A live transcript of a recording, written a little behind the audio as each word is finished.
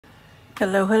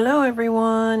Hello, hello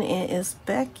everyone. It is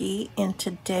Becky and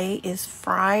today is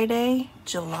Friday,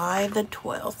 July the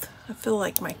 12th. I feel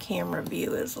like my camera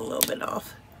view is a little bit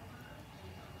off.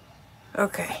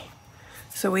 Okay,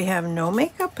 so we have no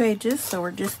makeup pages, so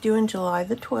we're just doing July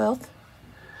the 12th.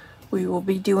 We will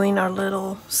be doing our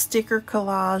little sticker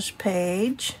collage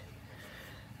page.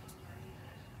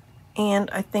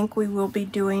 And I think we will be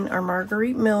doing our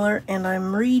Marguerite Miller, and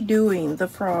I'm redoing the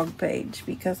frog page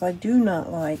because I do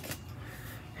not like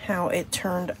how it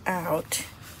turned out.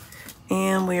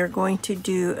 And we are going to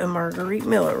do a Marguerite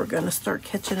Miller. We're going to start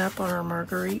catching up on our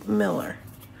Marguerite Miller.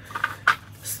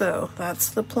 So that's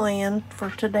the plan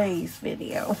for today's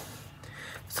video.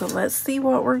 So let's see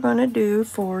what we're going to do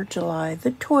for July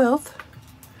the 12th.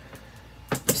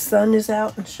 The sun is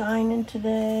out and shining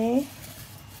today.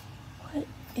 What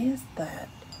is that?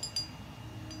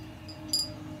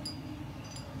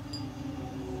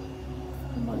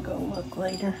 I'm going to go look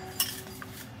later.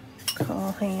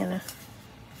 Call Hannah.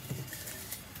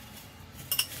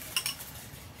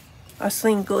 I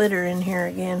seen glitter in here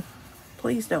again.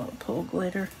 Please don't pull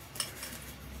glitter.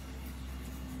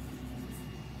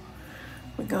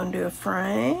 We're going to do a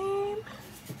frame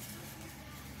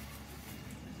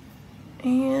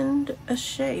and a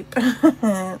shape.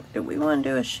 Do we want to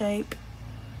do a shape?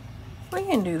 We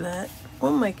can do that.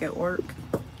 We'll make it work.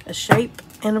 A shape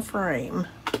and a frame.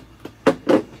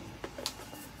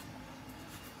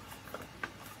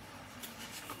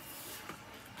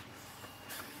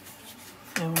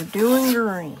 And we're doing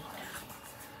green.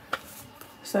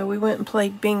 So we went and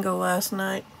played bingo last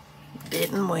night.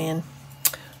 Didn't win.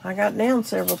 I got down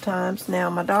several times. Now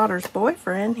my daughter's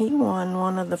boyfriend, he won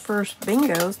one of the first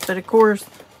bingos, but of course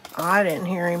I didn't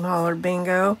hear him holler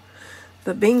bingo.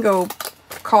 The bingo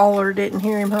caller didn't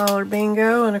hear him holler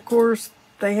bingo, and of course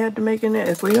they had to make an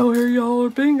if we don't hear you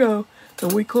holler bingo,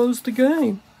 then we close the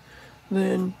game.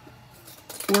 Then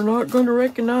we're not going to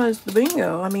recognize the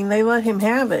bingo. I mean, they let him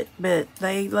have it, but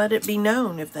they let it be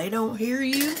known if they don't hear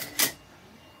you,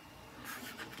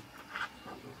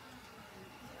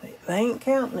 they ain't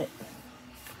counting it.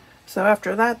 So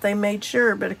after that, they made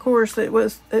sure, but of course it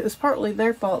was partly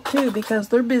their fault too, because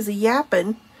they're busy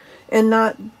yapping and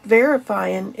not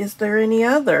verifying, is there any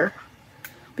other?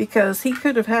 Because he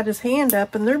could have had his hand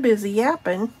up and they're busy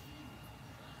yapping.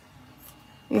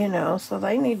 You know, so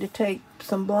they need to take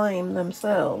some blame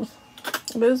themselves.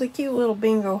 It was a cute little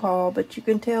bingo hall, but you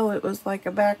can tell it was like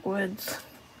a backwoods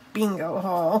bingo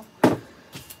hall.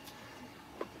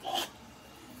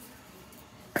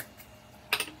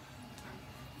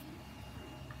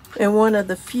 And one of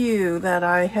the few that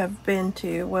I have been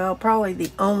to, well, probably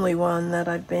the only one that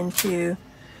I've been to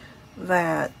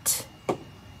that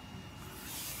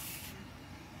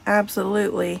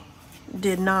absolutely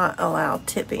did not allow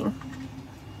tipping.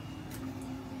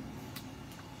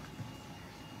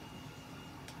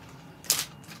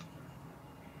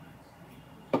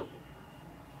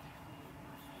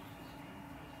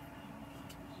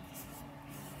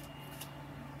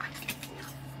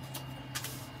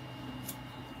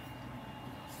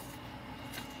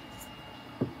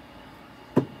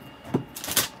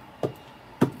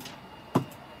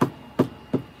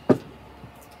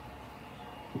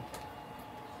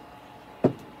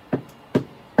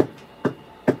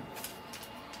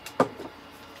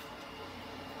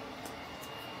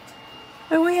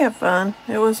 But we had fun.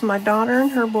 It was my daughter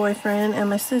and her boyfriend and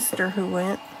my sister who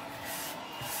went.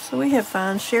 So we had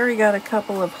fun. Sherry got a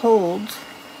couple of holds.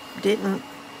 They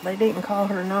didn't call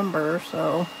her number,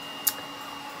 so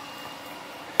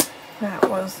that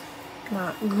was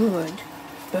not good.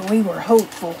 But we were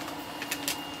hopeful.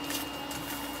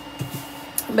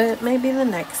 But maybe the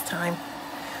next time.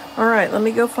 Alright, let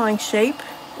me go find shape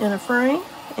in a frame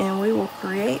and we will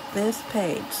create this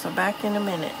page. So back in a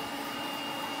minute.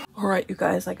 Alright, you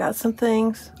guys, I got some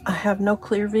things. I have no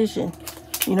clear vision.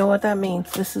 You know what that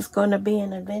means. This is going to be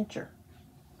an adventure.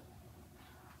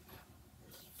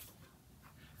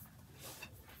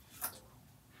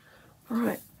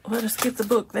 Alright, let us get the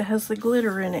book that has the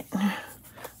glitter in it.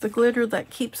 The glitter that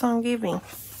keeps on giving.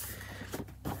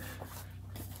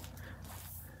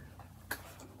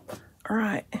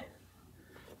 Alright.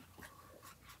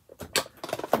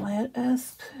 Let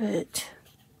us put...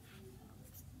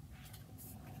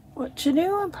 What you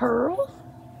doing, Pearl?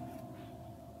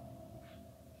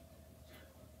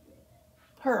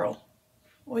 Pearl,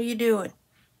 what are you doing?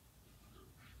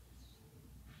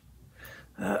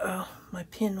 Uh-oh, my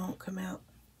pen won't come out.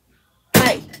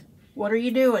 Hey, what are you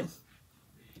doing?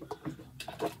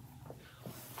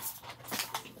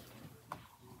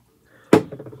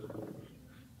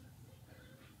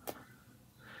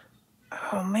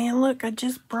 Oh man, look, I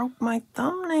just broke my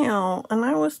thumbnail and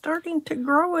I was starting to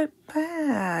grow it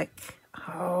back.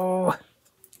 Oh,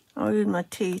 I'll use my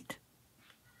teeth.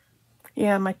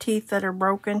 Yeah, my teeth that are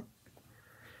broken.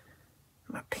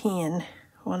 My pen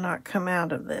will not come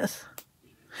out of this.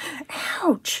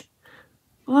 Ouch!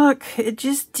 Look, it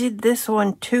just did this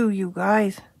one too, you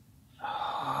guys.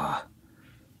 Oh,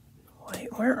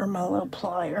 wait, where are my little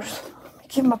pliers? Let me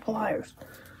get my pliers.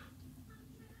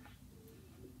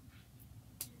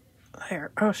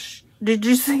 There. Oh, did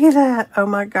you see that? Oh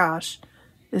my gosh.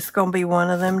 It's going to be one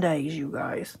of them days, you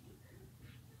guys.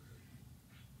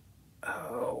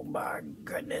 Oh my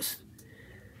goodness.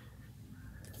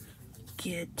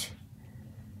 Get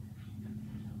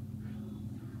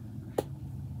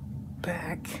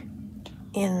back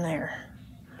in there.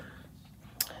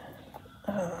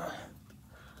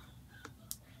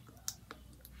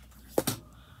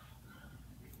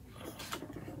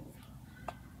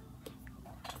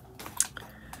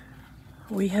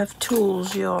 We have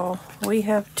tools, y'all. We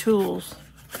have tools.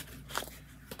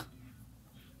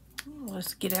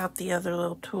 Let's get out the other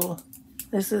little tool.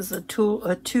 This is a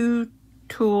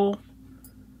two-tool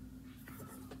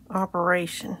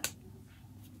operation.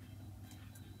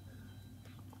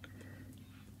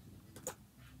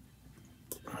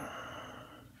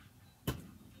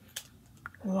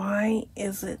 Why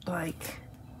is it like...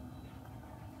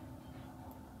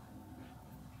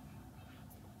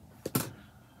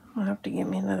 I'll have to get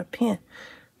me another pen.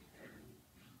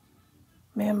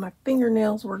 Man, my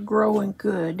fingernails were growing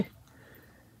good.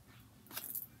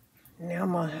 Now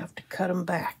I'm going to have to cut them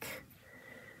back.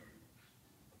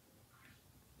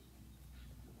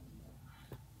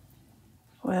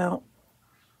 Well,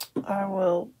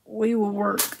 we will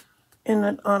work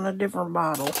on a different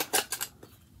bottle.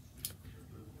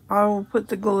 I will put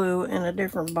the glue in a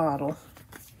different bottle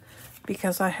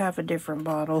because I have a different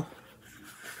bottle.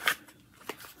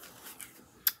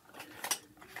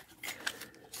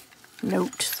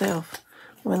 Note to self,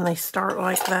 when they start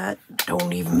like that,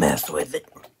 don't even mess with it.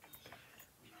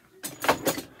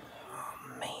 Oh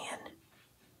man,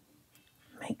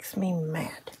 makes me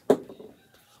mad. Put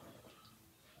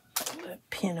that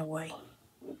pin away.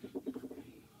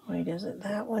 Wait, is it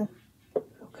that one?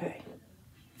 Okay.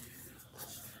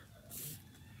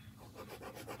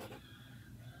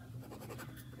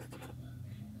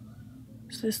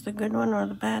 Is this the good one or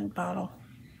the bad bottle?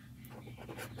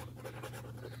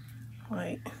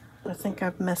 Wait, I think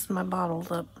I've messed my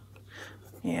bottles up.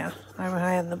 Yeah, I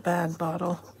had the bad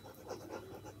bottle.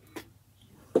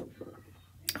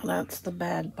 That's the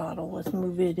bad bottle. Let's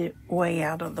move it way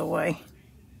out of the way.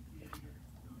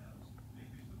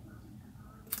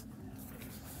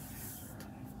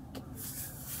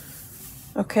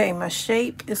 Okay, my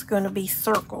shape is going to be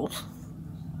circles.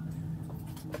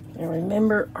 And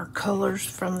remember our colors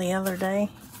from the other day?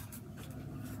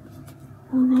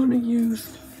 We're going to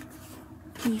use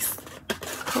these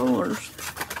colors.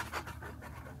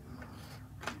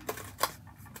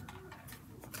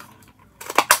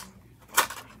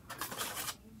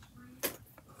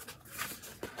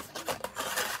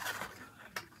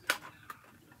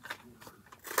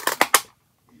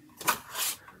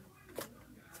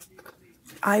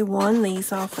 I won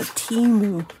these off of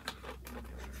Temu.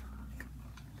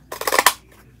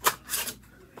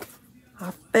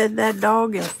 I fed that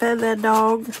dog and fed that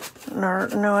dog.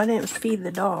 No, I didn't feed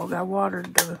the dog. I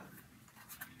watered the...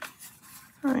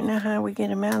 All right, now how do we get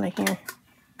him out of here?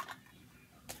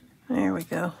 There we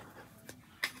go.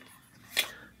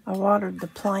 I watered the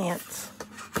plants.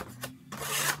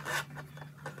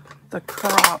 The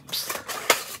crops.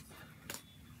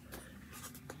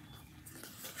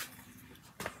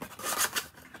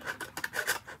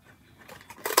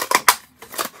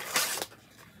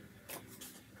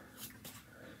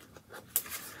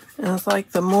 And it's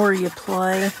like the more you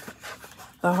play,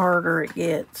 the harder it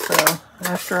gets. So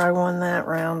after I won that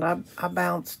round, I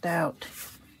bounced out.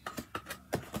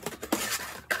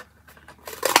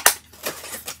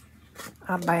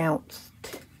 I bounced.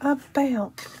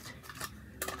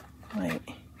 Wait,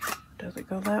 does it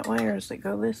go that way or does it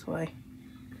go this way?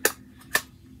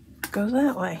 It goes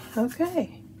that way.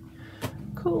 Okay,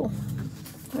 cool.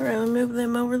 All right, let's move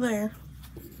them over there.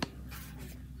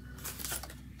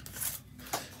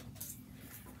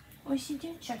 What you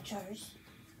doing, Charles?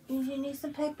 You need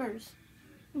some papers.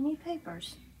 You need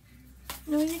papers.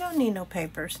 No, you don't need no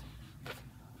papers.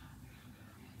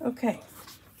 Okay.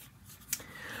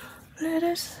 Let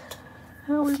us,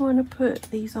 how we want to put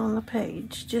these on the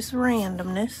page. Just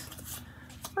randomness.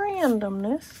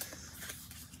 Randomness.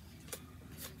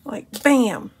 Like,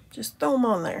 bam. Just throw them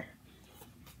on there.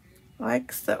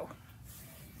 Like so.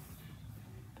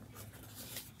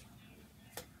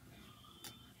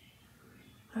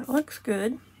 That looks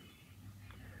good.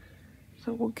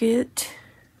 So we'll get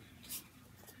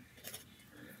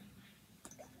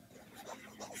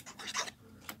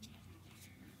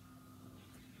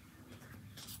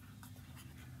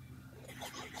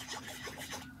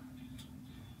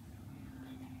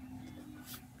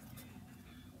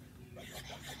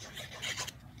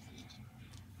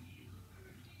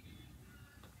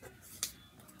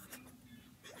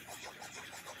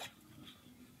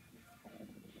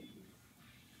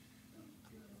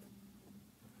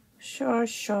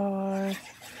Shar.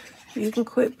 You can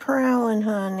quit prowling,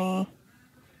 honey.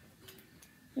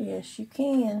 Yes, you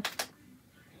can.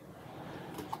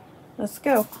 Let's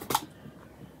go.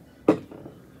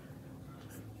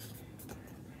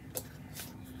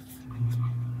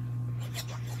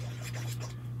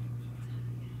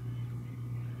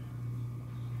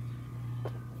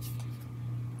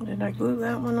 Did I glue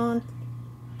that one on?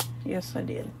 Yes, I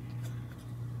did.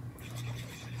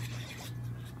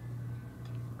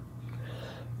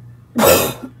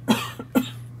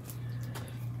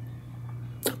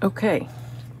 Okay.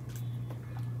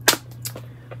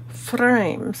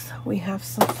 Frames. We have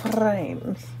some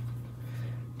frames.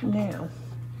 Now,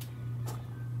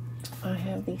 I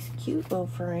have these cute little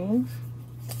frames.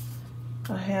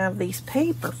 I have these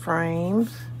paper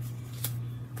frames.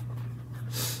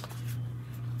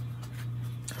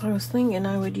 I was thinking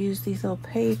I would use these little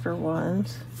paper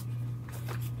ones.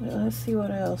 But let's see what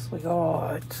else we got.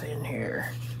 Oh, it's in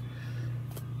here.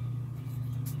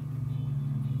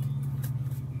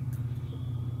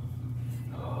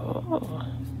 Oh,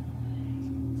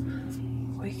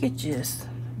 we could just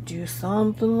do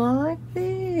something like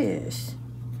this.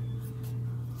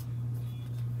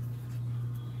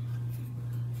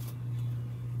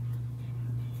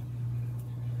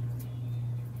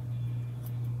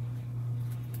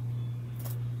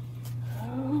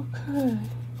 Okay.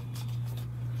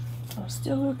 I'm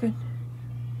still looking.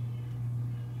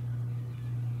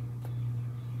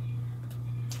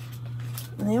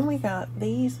 And then we got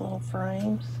these little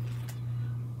frames.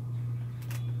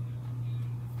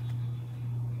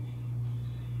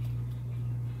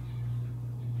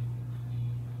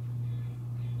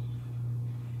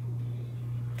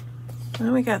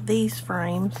 Then we got these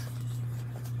frames.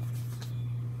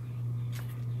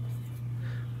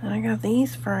 And I got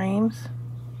these frames.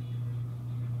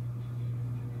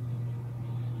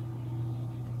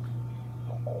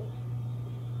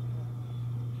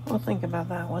 We'll think about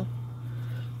that one.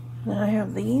 Then I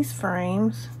have these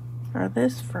frames, or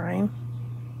this frame.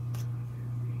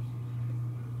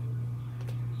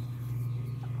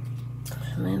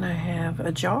 And then I have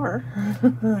a jar.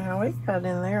 How it got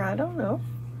in there, I don't know.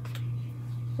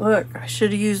 Look, I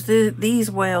should have used these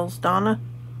whales, Donna.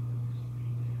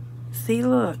 See,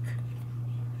 look.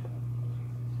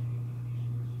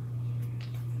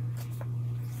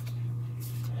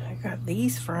 I got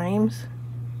these frames.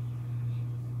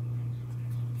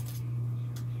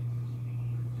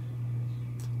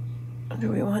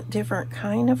 Do we want different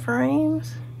kind of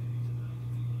frames?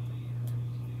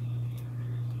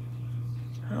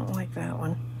 I don't like that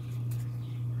one.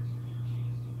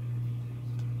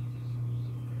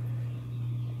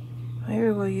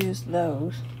 Maybe we'll use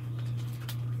those.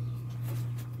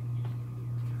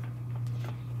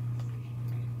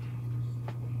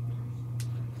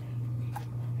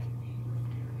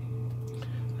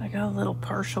 I got a little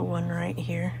partial one right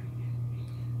here.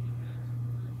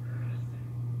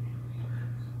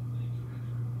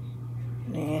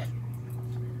 Nah.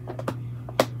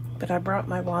 But I brought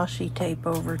my washi tape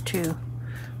over too.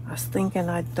 I was thinking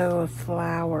I'd throw a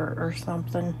flower or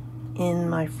something in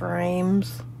my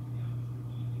frames.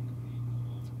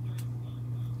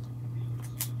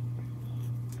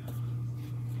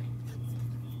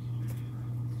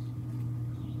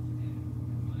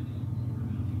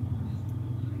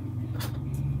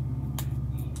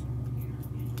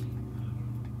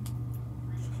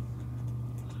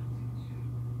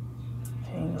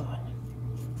 Hang on.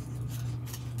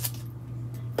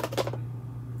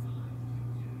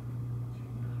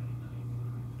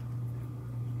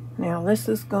 Now this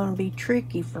is going to be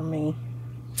tricky for me.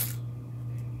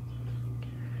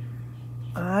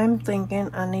 I'm thinking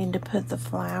I need to put the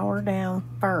flower down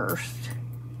first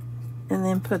and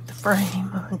then put the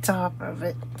frame on top of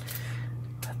it.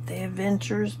 But the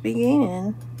adventures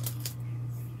begin.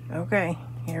 Okay,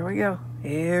 here we go.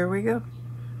 Here we go.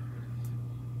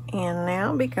 And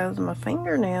now, because my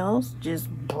fingernails just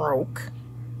broke,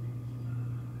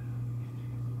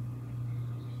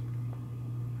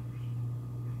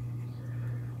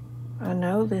 I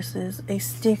know this is a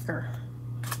sticker.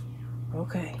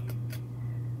 Okay.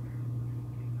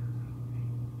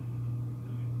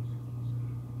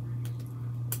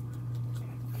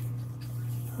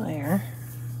 There.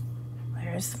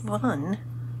 There's one.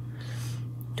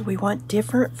 Do we want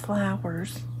different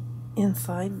flowers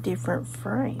inside different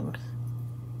frames?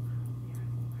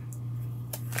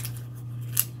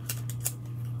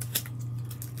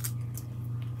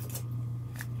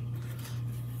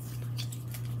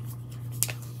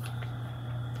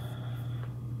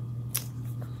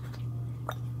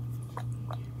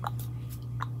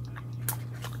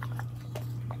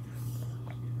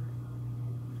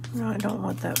 No, I don't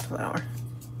want that flower.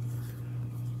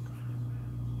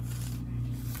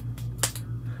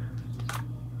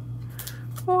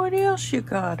 What else you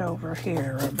got over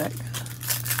here, Rebecca?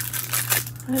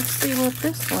 Let's see what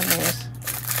this one is.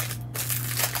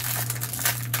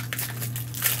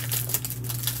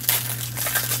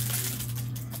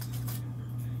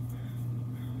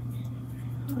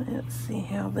 Let's see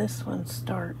how this one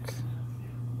starts.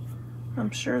 I'm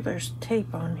sure there's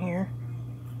tape on here.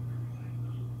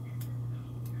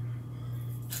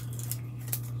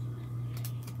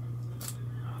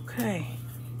 Okay.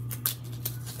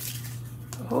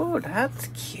 Oh, that's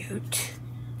cute.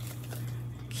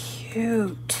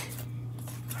 Cute.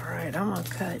 Alright, I'm gonna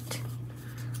cut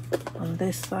on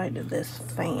this side of this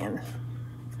fan.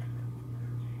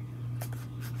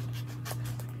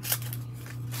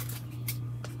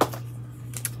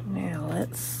 Now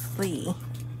let's see.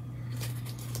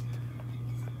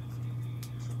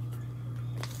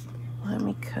 Let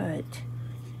me cut.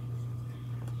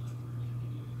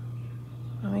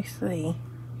 Let me see.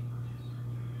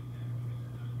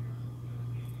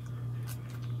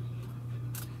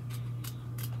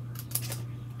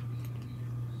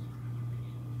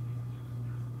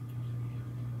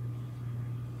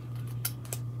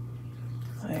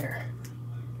 There.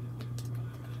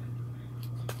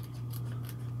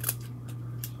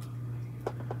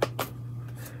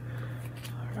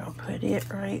 I'll put it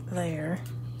right there.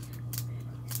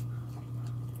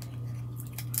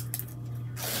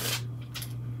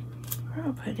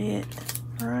 I'll put it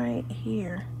right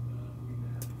here.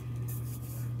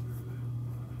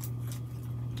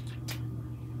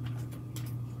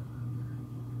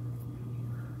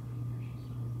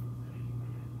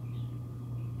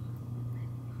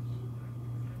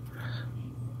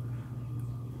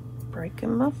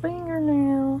 Breaking my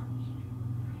fingernail.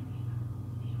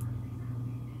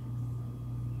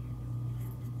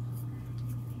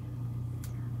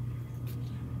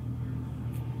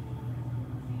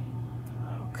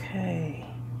 Okay.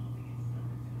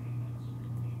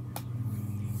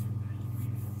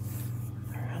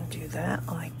 We're gonna do that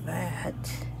like that,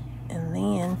 and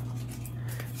then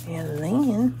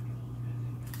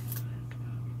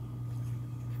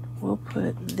we'll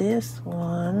put this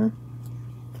one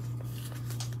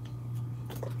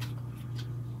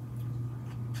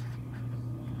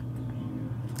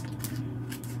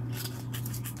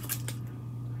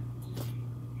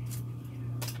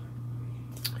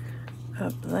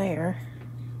up there.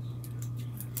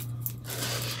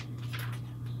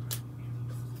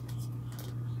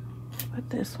 Put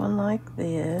this one like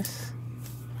this.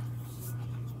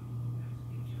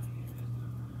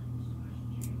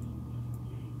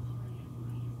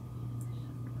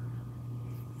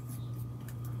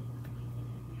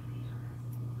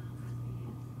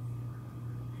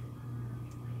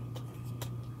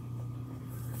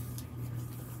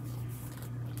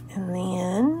 And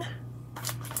then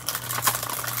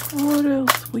what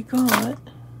else we got?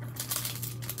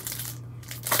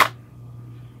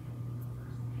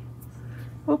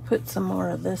 We'll put some more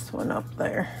of this one up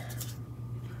there.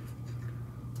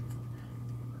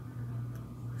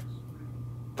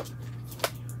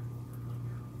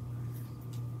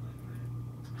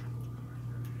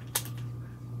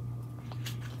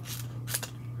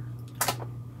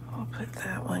 We'll put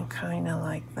that one kind of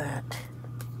like that.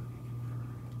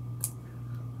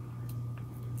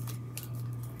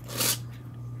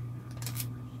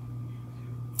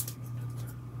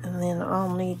 And then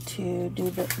I'll need to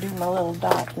do my little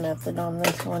dot method on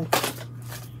this one.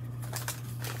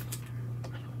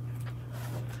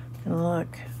 And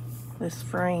look, this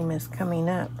frame is coming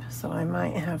up, so I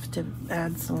might have to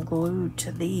add some glue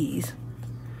to these.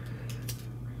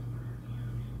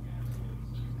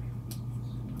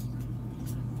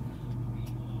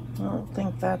 I don't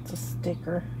think that's a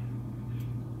sticker.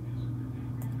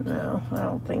 No, I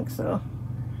don't think so.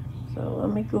 So let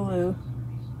me glue.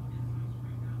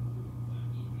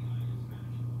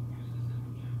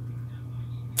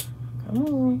 Come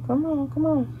on, come on, come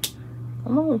on,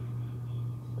 come on.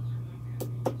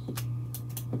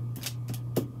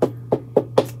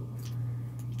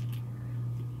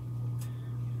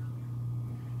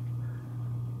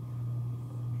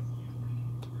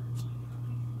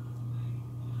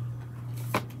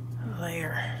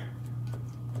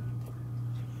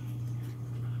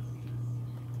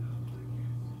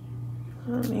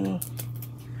 I'm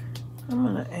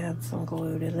gonna add some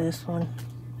glue to this one.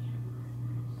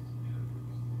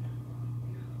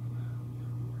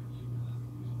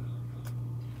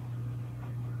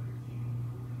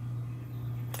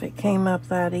 If it came up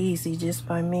that easy just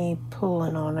by me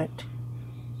pulling on it.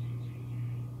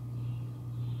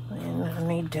 And I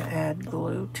need to add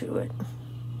glue to it.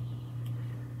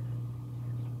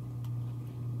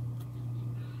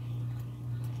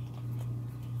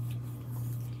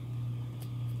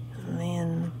 And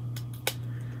then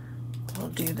we'll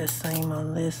do the same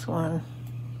on this one.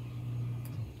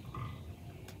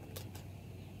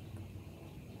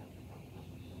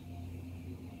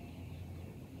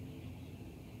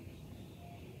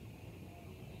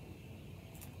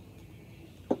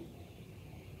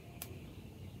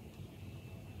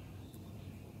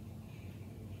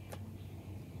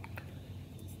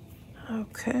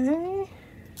 Okay,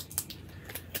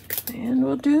 and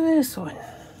we'll do this one.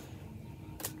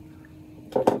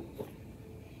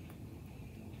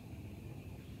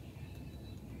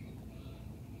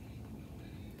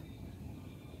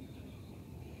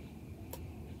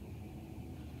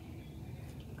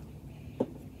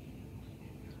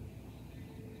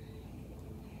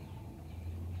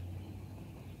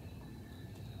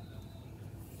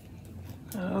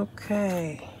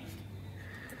 Okay.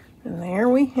 And there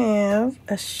we have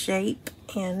a shape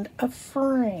and a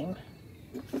frame.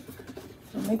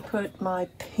 Let me put my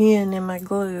pin in my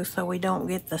glue so we don't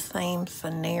get the same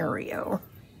scenario.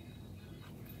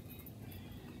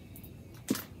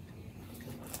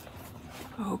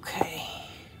 Okay.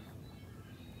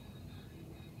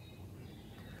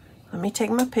 Let me take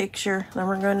my picture, then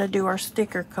we're going to do our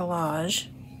sticker collage.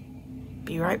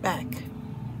 Be right back.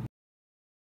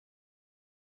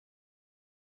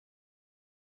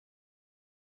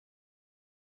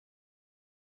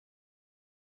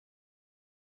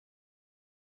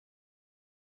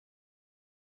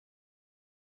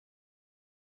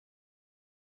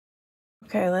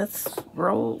 Okay,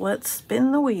 let's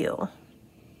spin the wheel.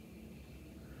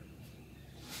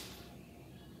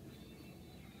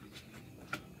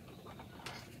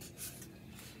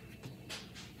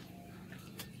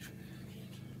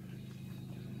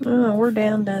 Oh, we're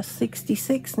down to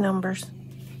 66 numbers.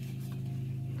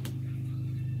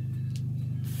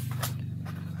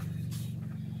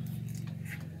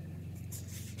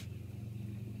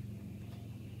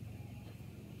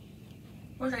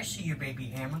 What did I see you, baby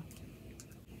hammer?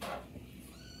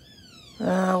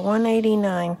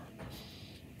 189.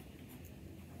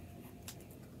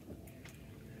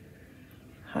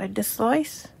 Hide the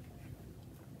slice.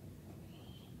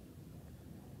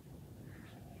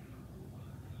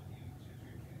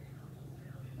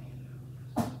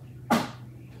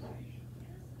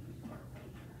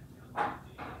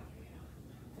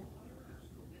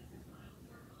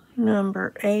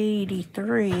 Number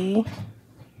 83.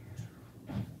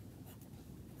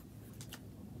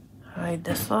 Hide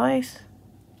the slice.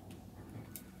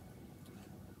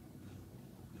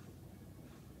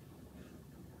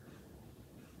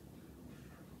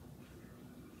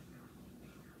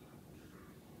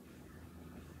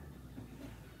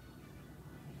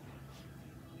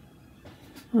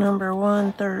 Number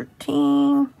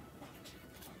 113.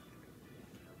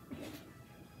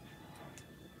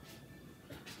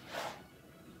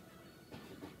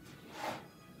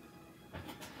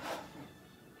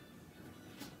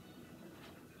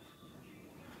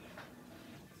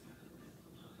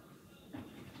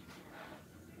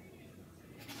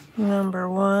 Number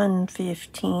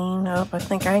 115. Oh, I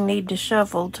think I need to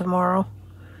shuffle tomorrow.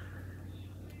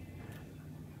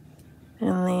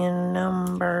 And then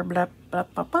number blah blah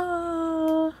blah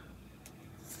blah.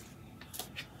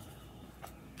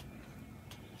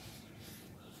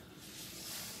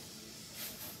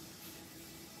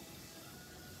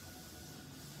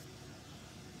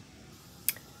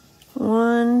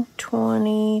 One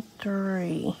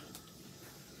 23.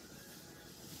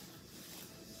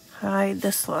 Hide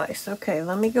the slice. Okay,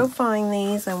 let me go find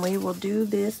these and we will do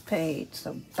this page.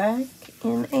 So back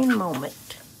in a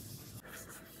moment.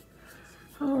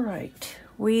 All right,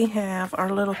 we have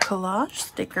our little collage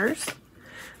stickers.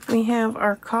 We have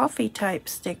our coffee type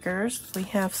stickers. We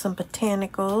have some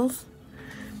botanicals.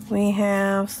 We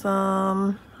have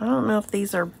some, I don't know if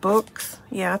these are books.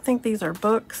 Yeah, I think these are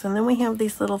books. And then we have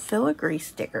these little filigree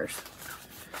stickers.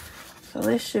 So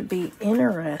this should be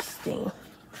interesting.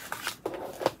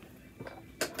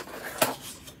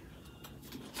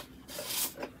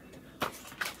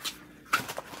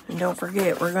 And don't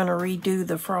forget, we're going to redo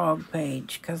the frog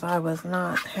page because I was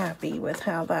not happy with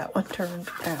how that one turned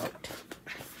out.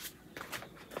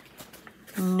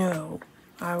 No,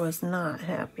 I was not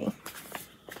happy.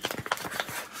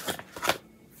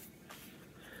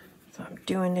 So I'm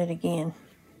doing it again.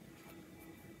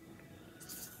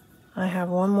 I have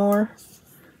one more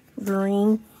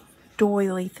green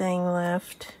doily thing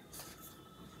left.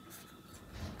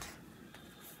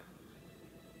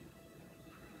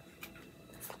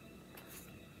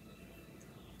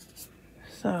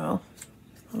 So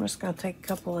I'm just going to take a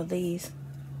couple of these.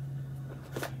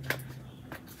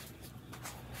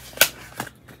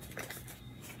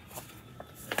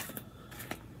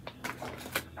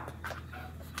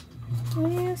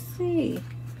 Let's see.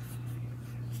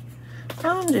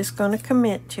 I'm just going to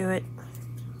commit to it.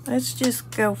 Let's just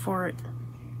go for it.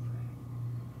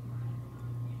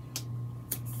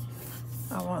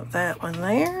 I want that one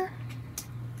there.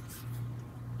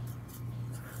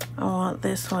 I want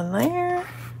this one there.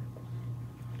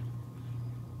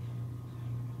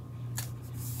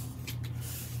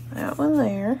 That one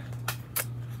there.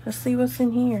 Let's see what's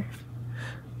in here.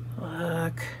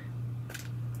 Look.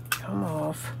 Come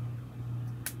off.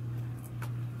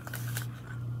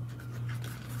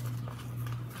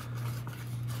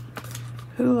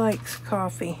 Who likes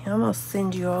coffee? I'm gonna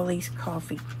send you all these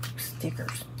coffee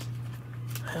stickers.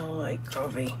 I don't like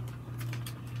coffee.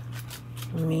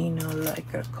 Me not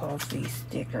like a coffee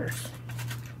stickers.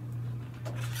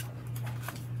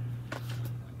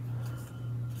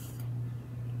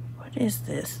 What is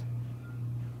this?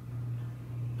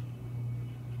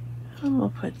 I'm gonna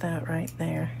put that right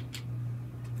there.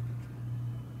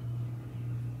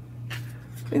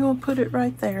 We're gonna put it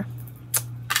right there.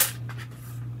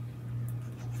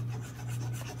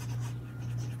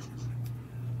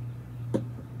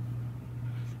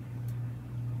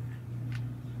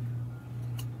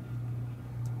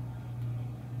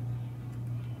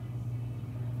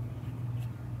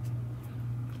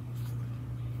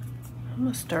 I'm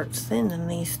gonna start sending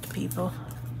these to people.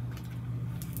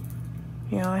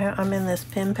 You know, I'm in this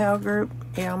pen pal group.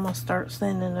 Yeah, I'm gonna start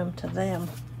sending them to them.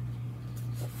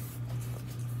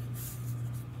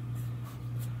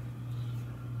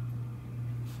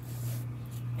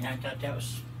 And I thought that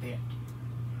was spit.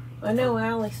 I know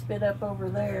Allie spit up over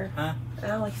there. Huh?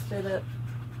 Allie spit up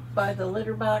by the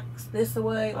litter box this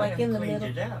way, like in the middle.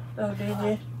 It up. Oh, did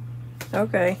you?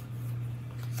 Okay.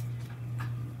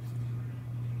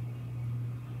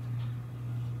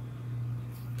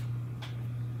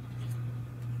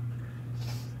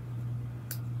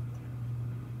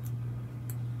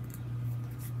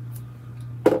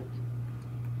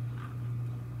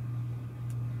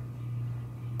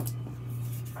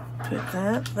 Put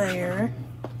that there.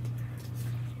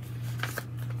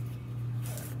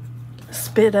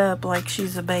 Spit up like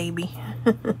she's a baby.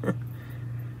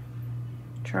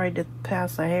 Tried to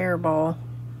pass a hairball.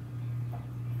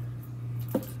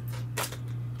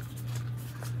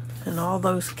 And all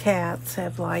those cats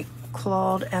have like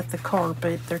clawed at the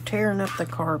carpet. They're tearing up the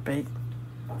carpet.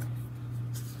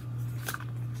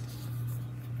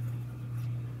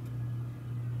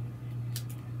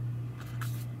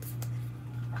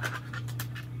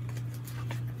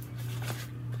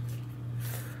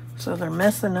 So they're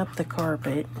messing up the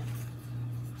carpet.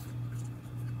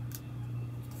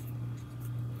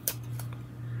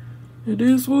 It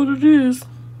is what it is.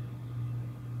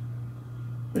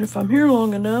 But if I'm here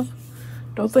long enough,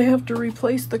 don't they have to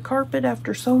replace the carpet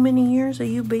after so many years of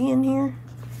you being here?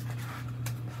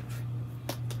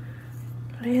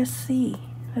 Let's see.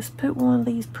 Let's put one of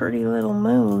these pretty little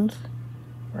moons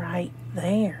right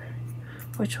there.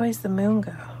 Which way's the moon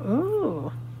go?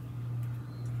 Ooh.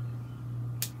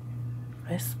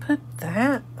 Let's put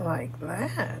that like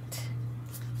that.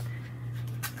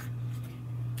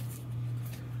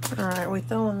 Alright, we're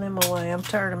throwing them away. I'm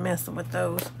tired of messing with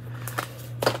those.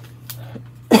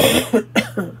 So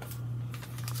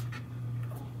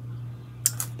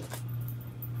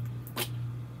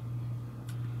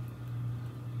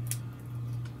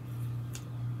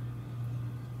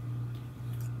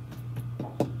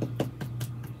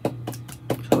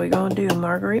we're going to do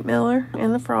Marguerite Miller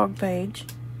and the frog page.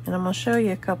 And I'm going to show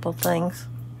you a couple things.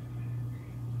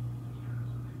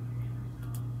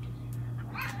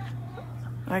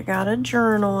 I got a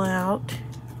journal out.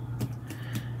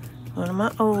 One of my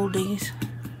oldies.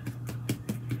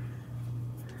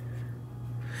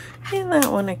 Isn't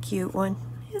that one a cute one?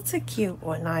 It's a cute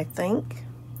one, I think.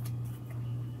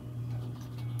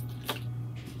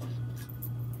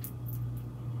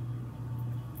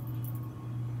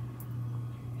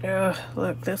 Ugh,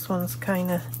 look, this one's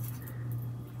kind of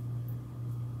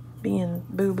being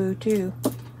boo-boo too.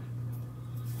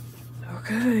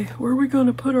 Okay, where are we going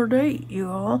to put our date, you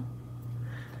all?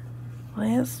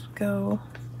 Let's go.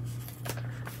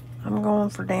 I'm going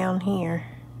for down here.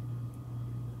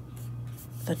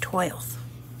 The 12th.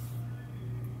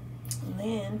 And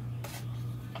then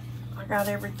I got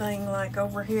everything like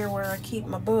over here where I keep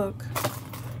my book.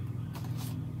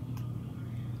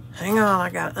 Hang on, I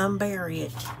gotta unbury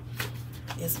it.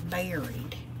 It's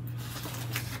buried.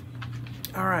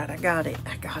 Alright, I got it.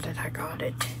 I got it. I got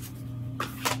it.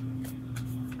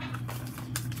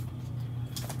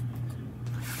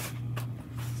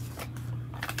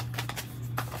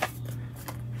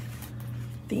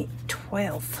 The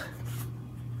 12th.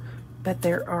 But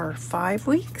there are 5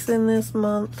 weeks in this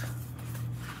month.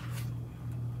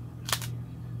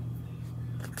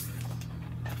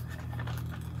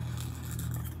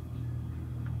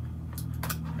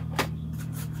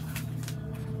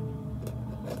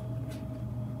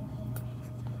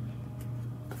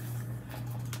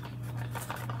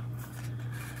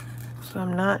 So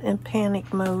I'm not in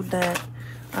panic mode that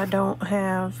I don't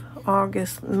have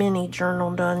August mini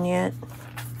journal done yet.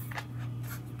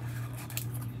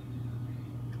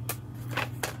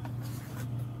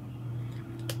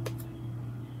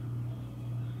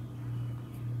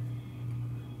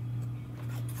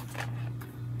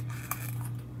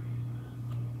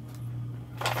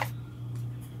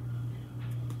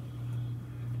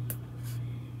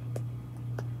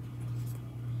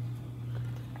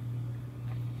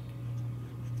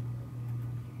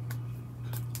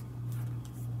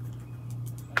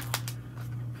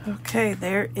 Okay,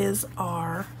 there is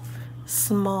our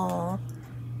small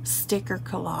sticker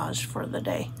collage for the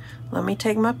day. Let me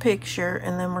take my picture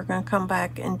and then we're going to come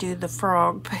back and do the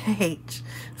frog page.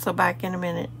 So back in a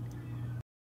minute.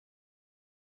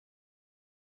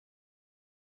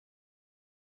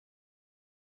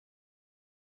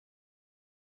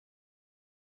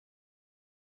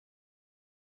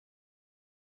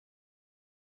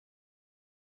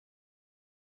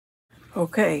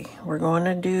 Okay, we're going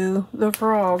to do the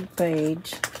frog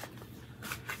page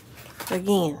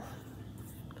again.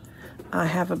 I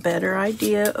have a better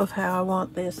idea of how I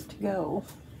want this to go.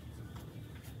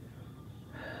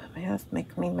 Man, that's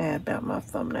making me mad about my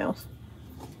thumbnails.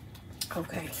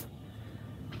 Okay.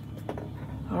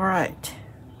 Alright.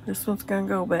 This one's going to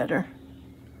go better.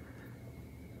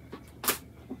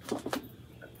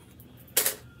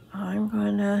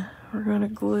 We're going to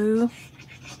glue.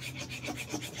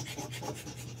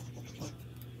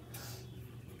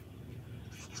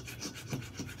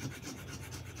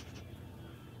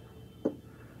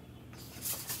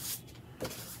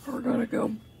 We're going to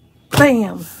go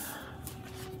bam.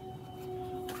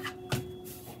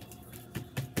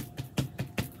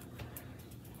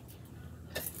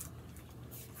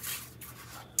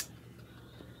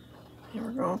 And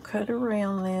we're going to cut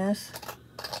around this.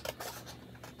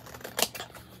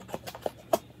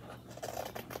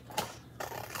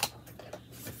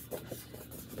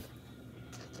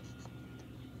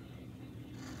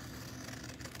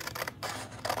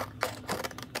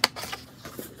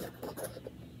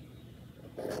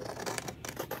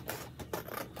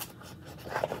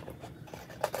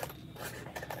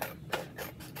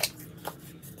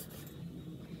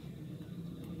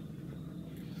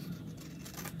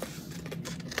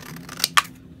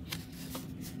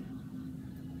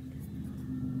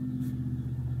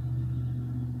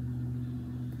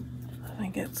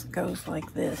 I think it goes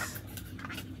like this.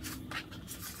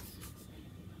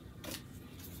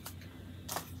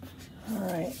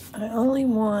 Alright, I only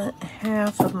want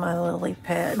half of my lily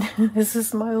pad. This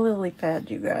is my lily pad,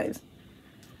 you guys.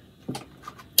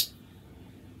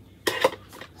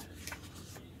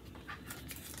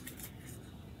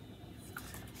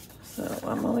 So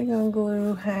I'm only going to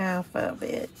glue half of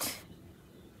it.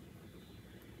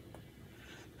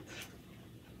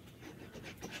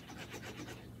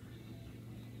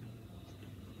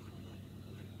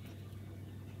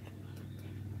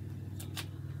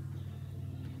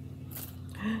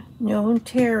 No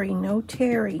tearing, no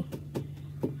tearing.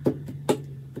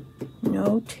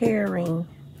 No tearing.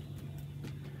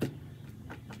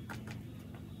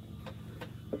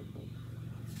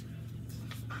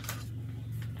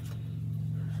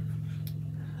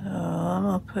 So I'm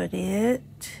going to put it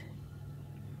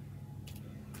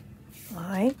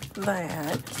like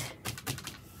that.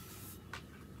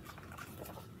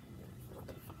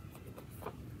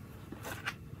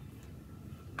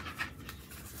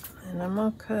 And I'm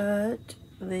going to cut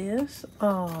this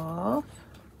off.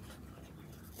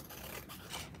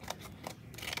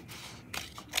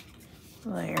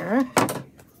 There.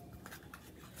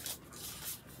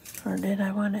 Or did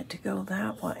I want it to go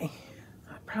that way?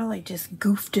 I probably just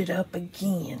goofed it up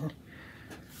again.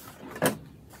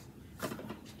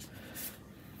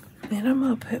 Then I'm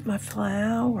going to put my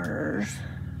flowers.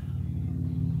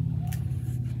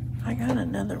 I got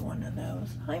another one of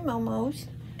those. Hi, Momos.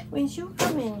 When did you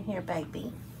come in here,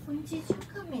 baby? When did you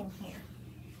come in here?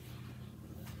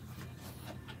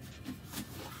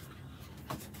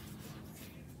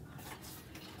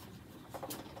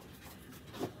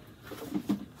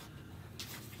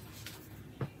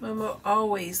 Momo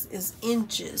always is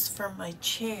inches from my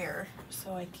chair,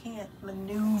 so I can't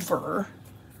maneuver.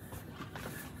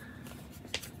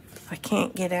 I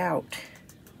can't get out.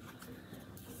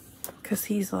 Because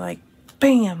he's like,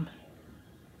 bam!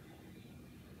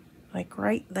 Like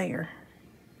right there.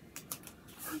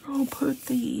 We're going to put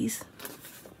these.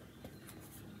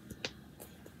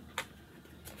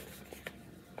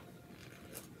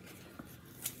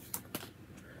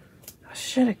 I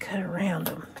should have cut around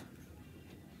them.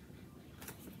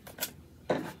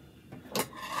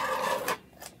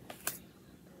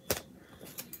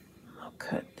 I'll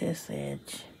cut this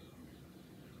edge.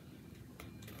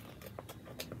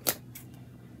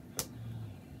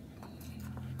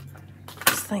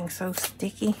 This thing's so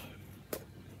sticky.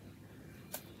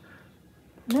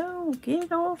 No,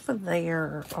 get off of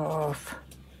there. Off.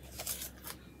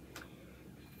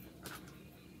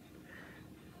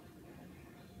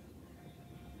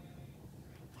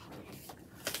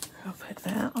 I'll put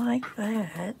that like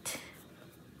that.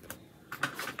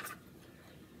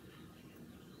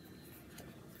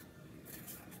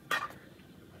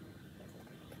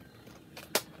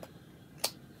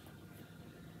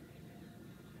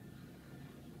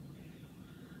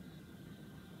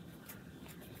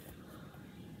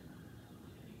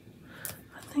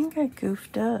 I think I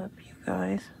goofed up, you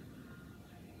guys.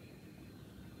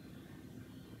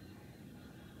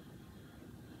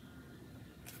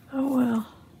 Oh well.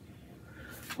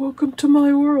 Welcome to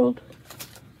my world.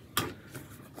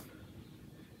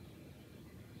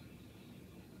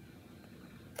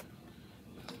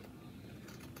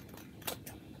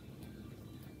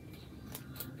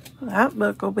 That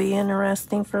book will be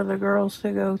interesting for the girls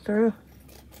to go through.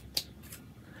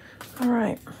 All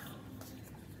right.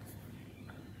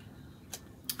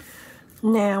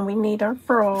 Now we need our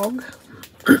frog.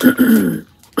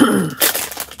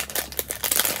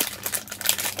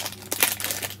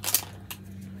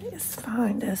 Let's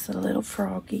find us a little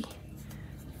froggy.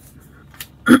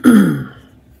 And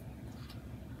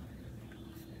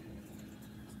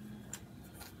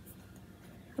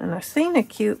I seen a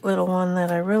cute little one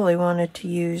that I really wanted to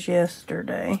use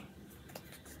yesterday.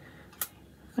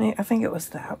 I think it was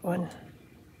that one.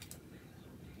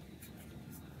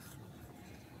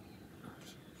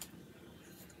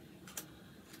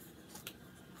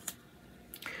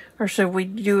 Or should we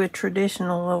do a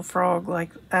traditional little frog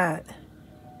like that?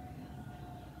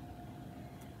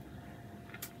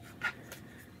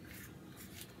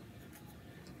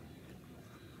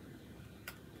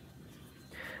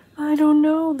 I don't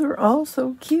know. They're all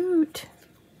so cute.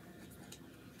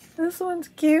 This one's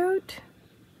cute.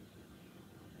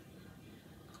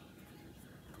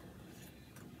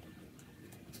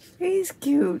 He's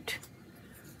cute.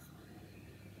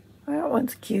 That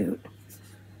one's cute.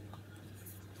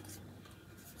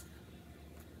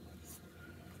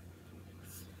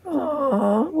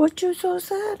 Aw, what you so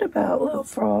sad about, little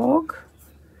frog?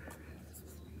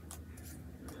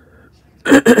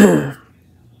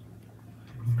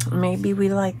 Maybe we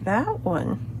like that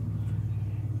one.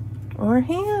 Or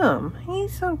him.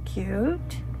 He's so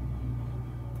cute.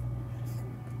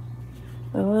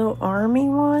 The little army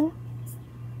one.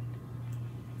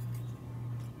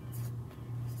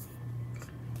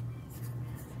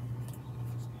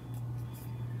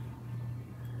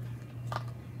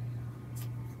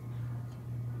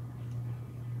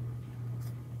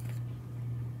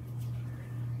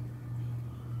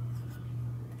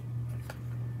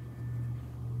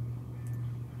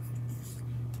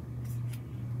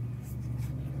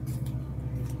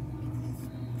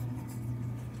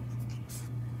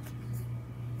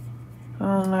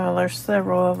 Oh no, there's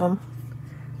several of them.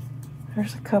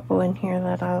 There's a couple in here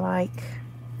that I like.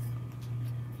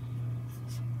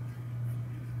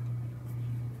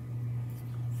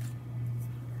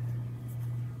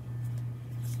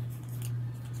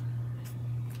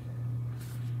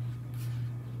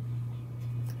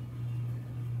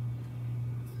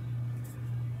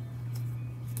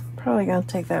 Probably gonna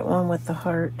take that one with the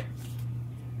heart.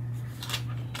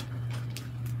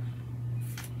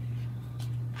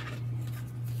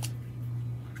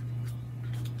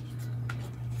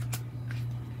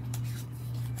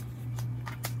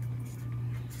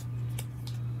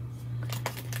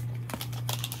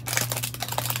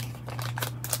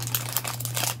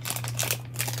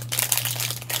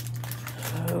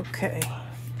 Okay.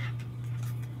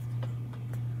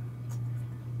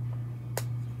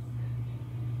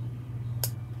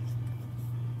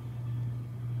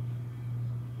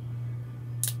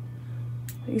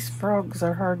 These frogs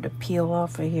are hard to peel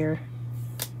off of here.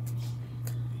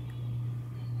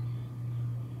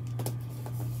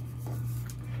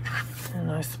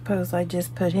 And I I suppose I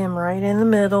just put him right in the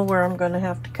middle where I'm going to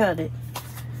have to cut it.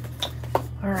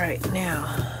 Alright, now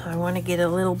I want to get a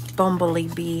little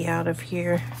bumblebee out of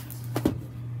here.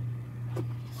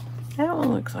 That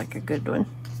one looks like a good one.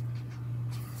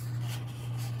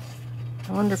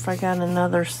 I wonder if I got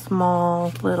another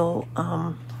small little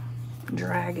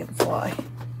dragonfly.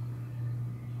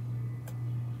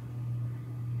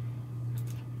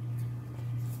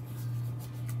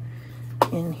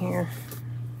 In here.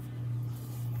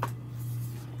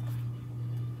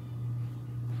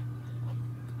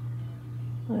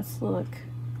 Let's look.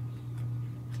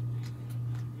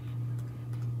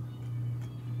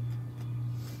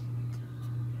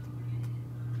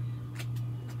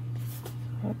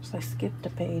 Oops, I skipped a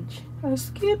page. I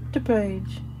skipped a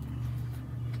page.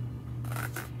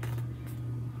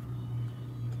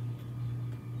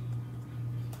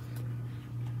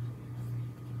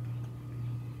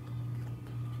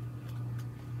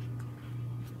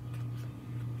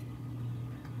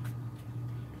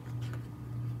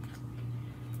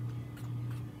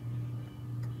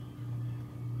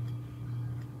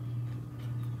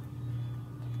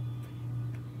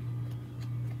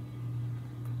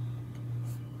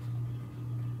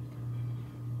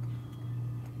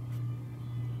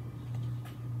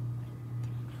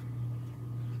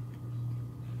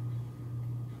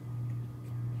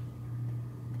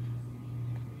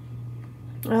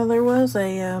 Well, there was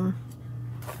a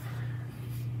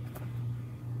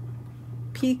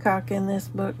peacock in this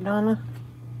book, Donna.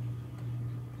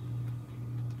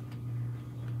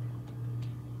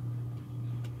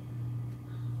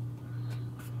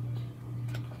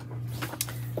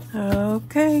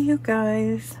 Okay, you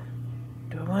guys.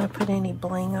 Do I want to put any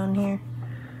bling on here?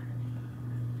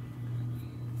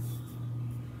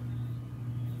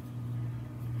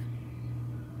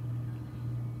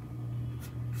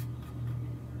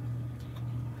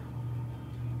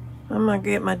 I'm gonna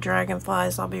get my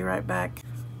dragonflies. I'll be right back.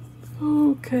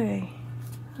 Okay,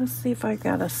 let's see if I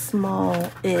got a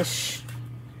small-ish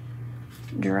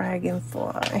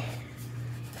dragonfly.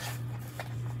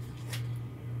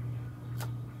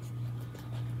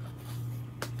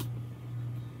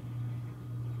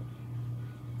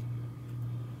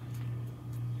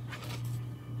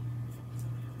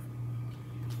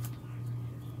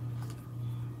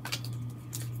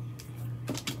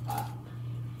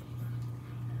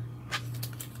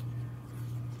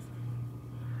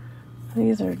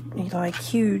 These are like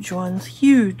huge ones,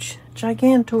 huge,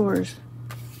 gigantors.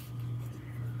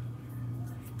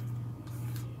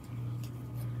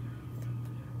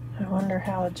 I wonder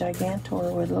how a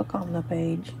gigantor would look on the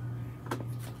page.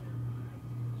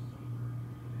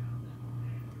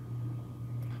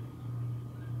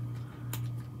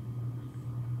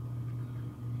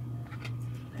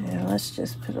 Yeah, let's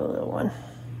just put a little one.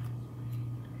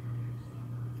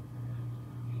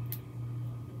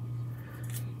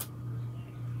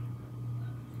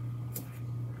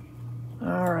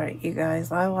 Alright, you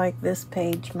guys, I like this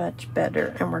page much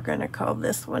better, and we're going to call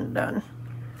this one done.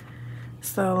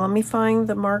 So let me find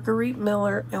the Marguerite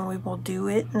Miller, and we will do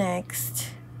it next.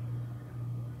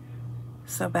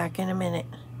 So back in a minute.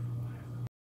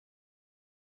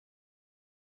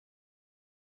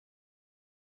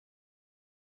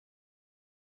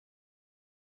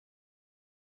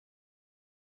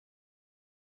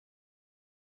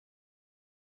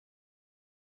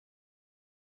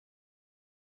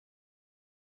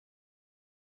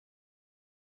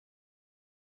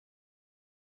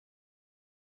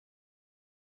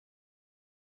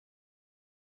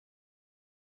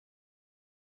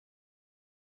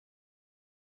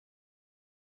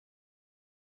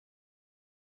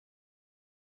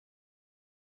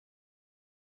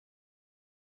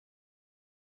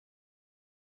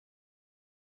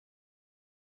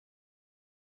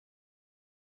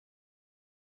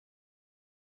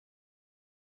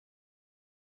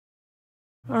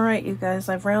 Alright, you guys,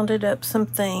 I've rounded up some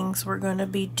things. We're going to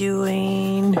be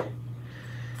doing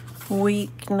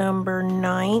week number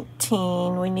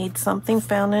 19. We need something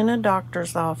found in a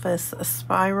doctor's office, a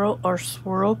spiral or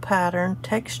swirl pattern,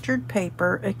 textured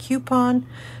paper, a coupon,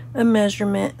 a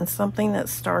measurement, and something that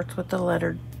starts with the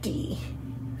letter D.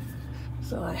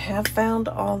 So I have found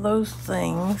all those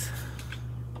things.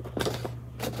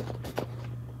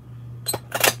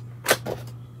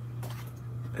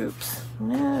 Oops,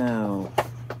 no.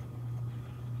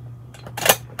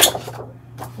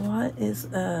 What is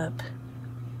up?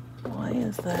 Why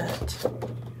is that?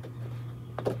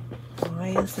 Why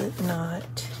is it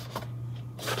not?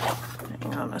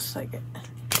 Hang on a second.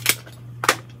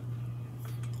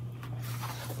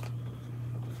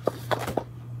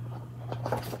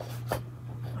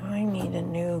 I need a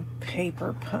new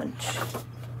paper punch.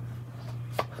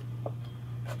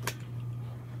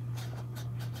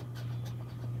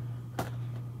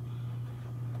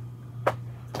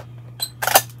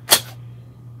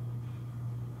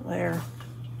 There.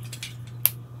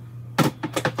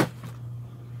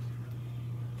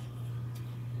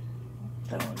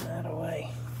 Throwing that away.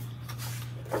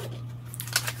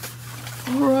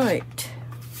 Right.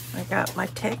 I got my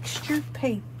textured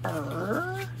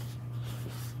paper.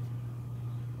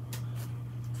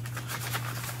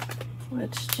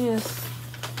 Let's just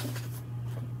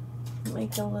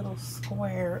make a little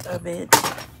square of it.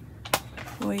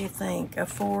 What do you think? A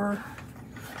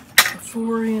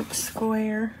 4-inch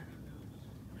square?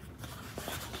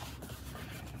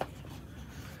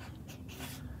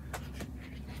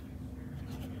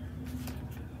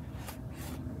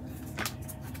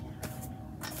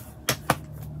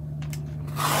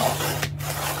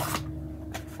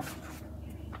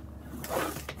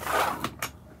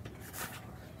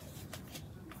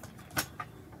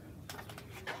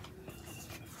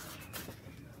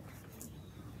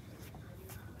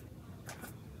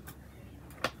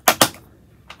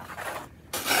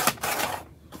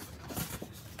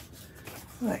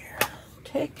 There,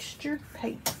 textured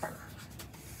paper.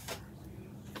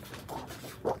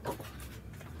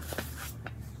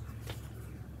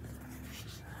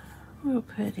 We'll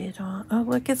put it on. Oh,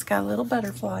 look, it's got a little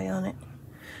butterfly on it.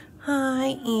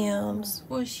 Hi, Ems.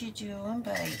 What you doing,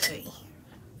 baby?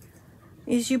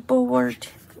 Is you bored?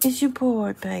 Is you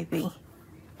bored, baby?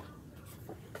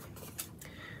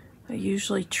 I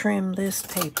usually trim this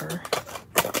paper.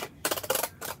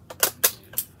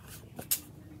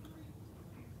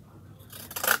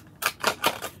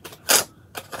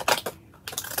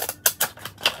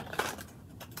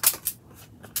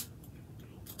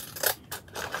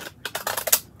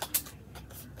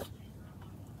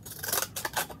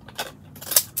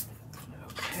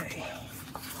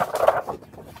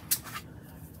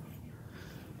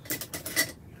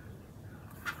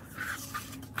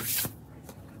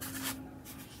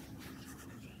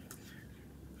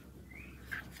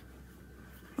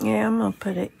 Yeah, I'm gonna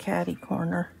put it catty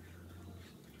corner.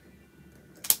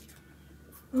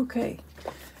 Okay,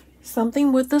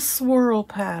 something with a swirl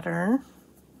pattern.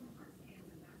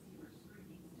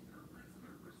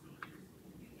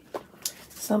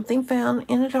 Something found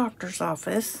in a doctor's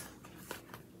office.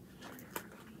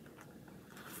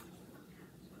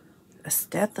 A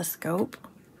stethoscope.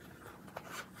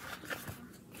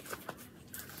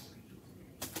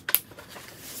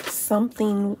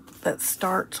 Something that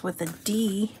starts with a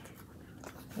D.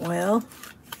 Well,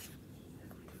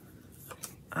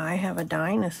 I have a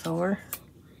dinosaur.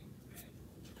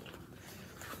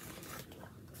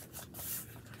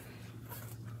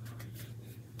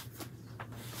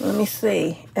 Let me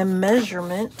see. A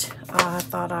measurement. I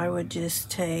thought I would just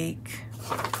take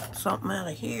something out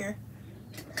of here.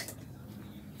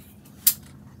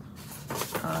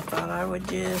 I thought I would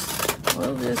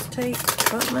we'll just take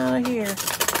something out of here.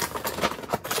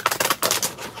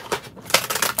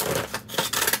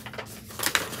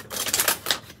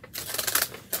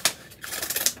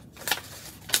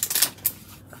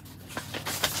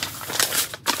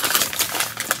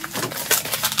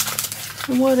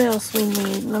 What else we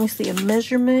need? Let me see, a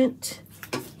measurement.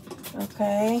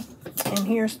 Okay, and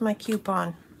here's my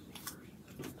coupon.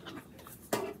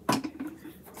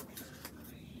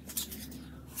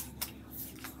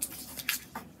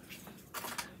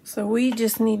 So we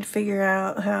just need to figure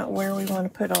out where we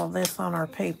want to put all this on our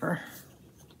paper.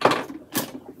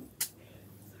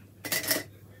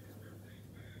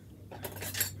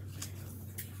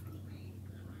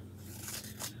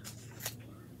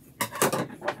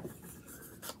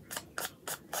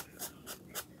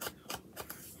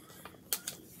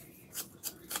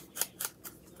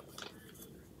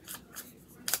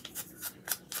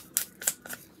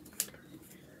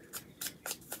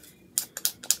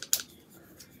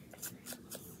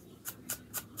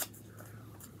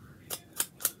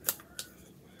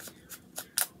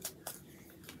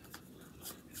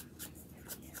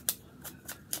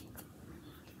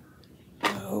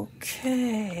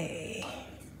 Okay.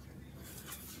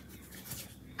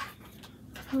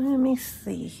 Let me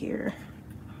see here.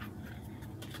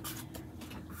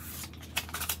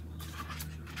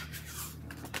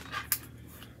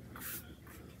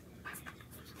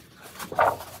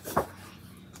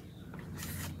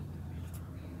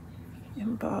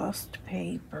 Embossed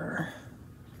paper.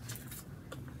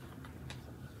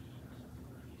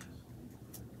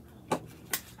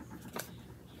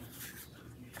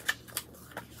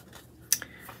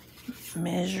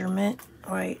 Measurement,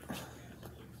 wait.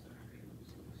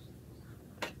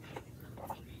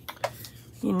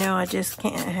 You know, I just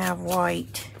can't have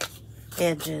white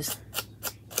edges.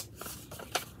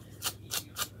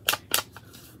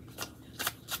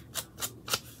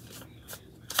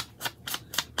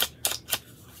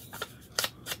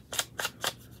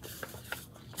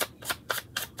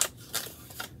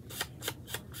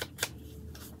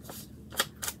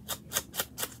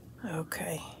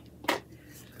 Okay.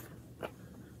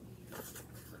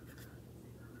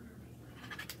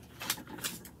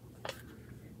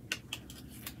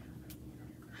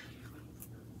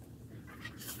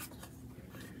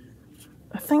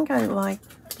 I think I like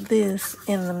this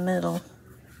in the middle.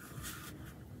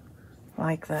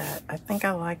 Like that. I think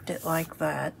I liked it like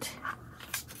that.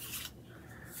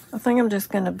 I think I'm just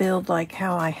going to build like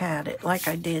how I had it, like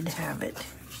I did have it.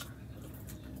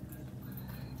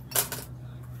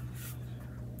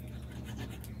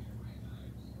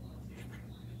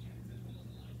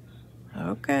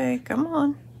 Okay, come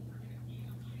on.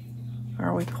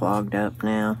 Are we clogged up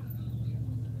now?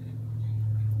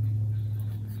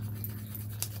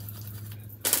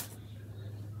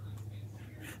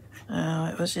 Oh,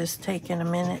 it was just taking a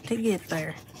minute to get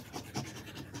there.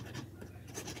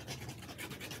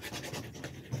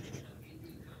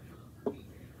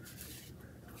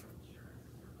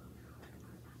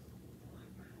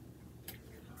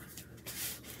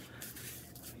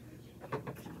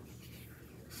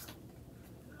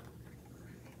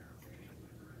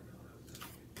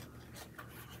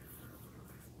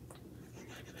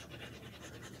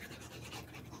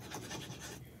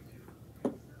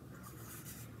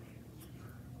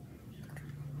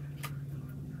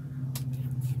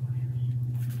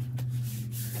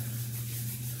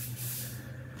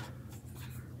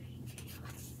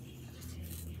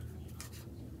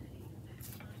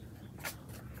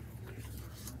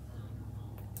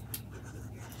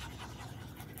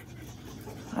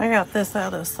 I got this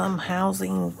out of some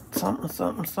housing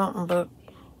something book.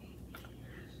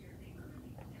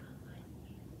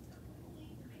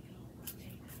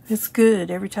 It's good.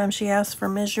 Every time she asks for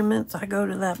measurements, I go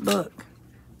to that book.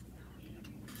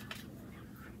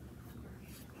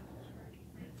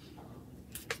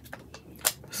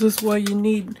 This is why you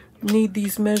need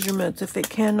these measurements. If it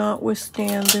cannot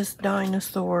withstand this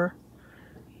dinosaur,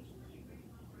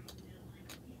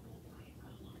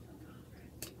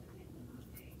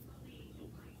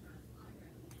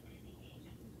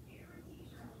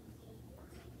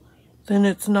 then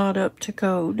it's not up to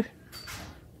code.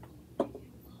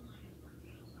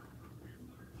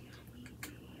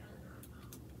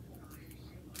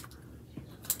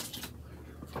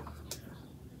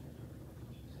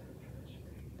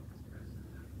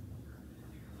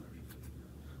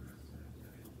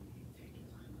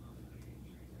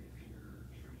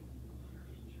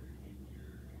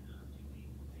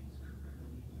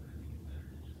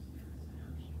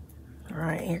 All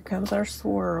right, here comes our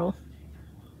swirl.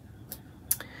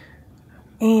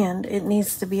 And it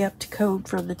needs to be up to code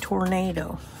for the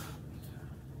tornado.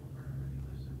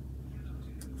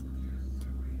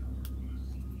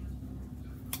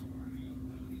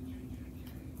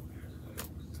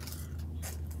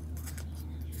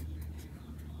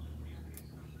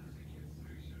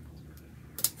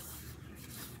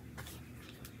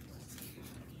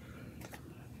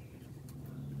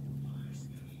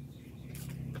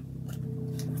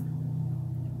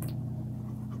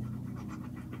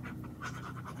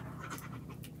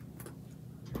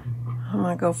 I'm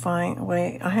gonna go find,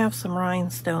 wait, I have some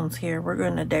rhinestones here. We're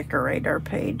gonna decorate our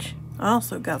page. I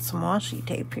also got some washi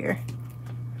tape here.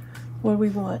 What do we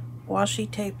want?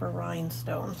 Washi tape or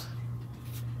rhinestones?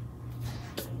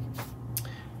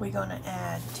 We're gonna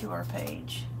add to our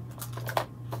page.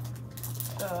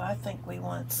 So I think we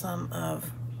want some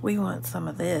of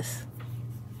this.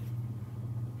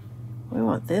 We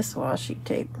want this washi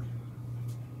tape.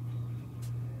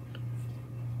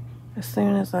 As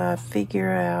soon as I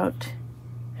figure out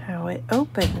how it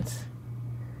opens,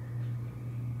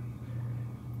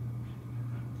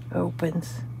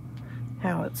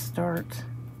 how it starts.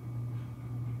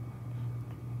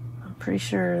 I'm pretty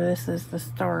sure this is the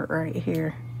start right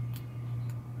here.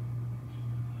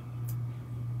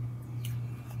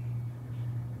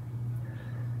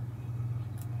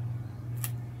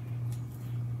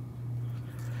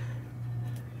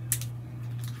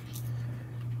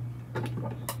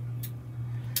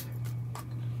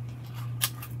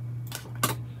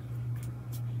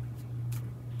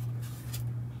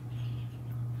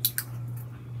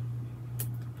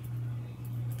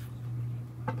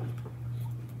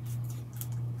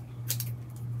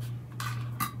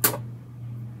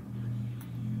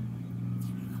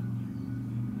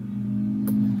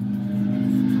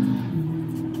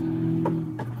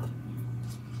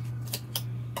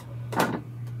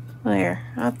 There,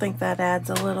 I think that adds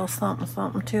a little something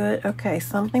something to it. Okay,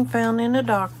 something found in a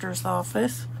doctor's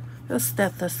office, a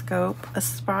stethoscope, a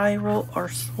spiral or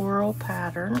swirl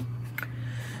pattern,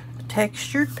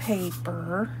 textured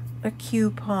paper, a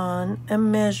coupon, a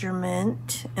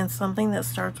measurement, and something that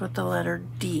starts with the letter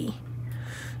D.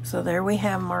 So there we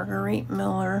have Marguerite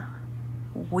Miller,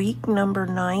 week number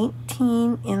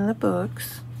 19 in the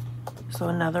books. So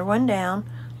another one down.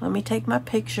 Let me take my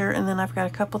picture, and then I've got a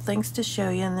couple things to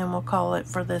show you, and then we'll call it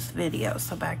for this video.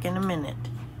 So back in a minute.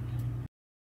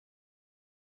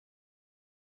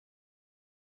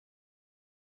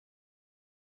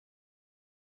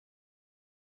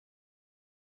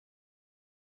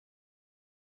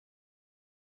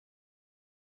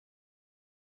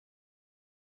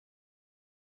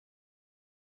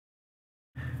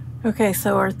 Okay,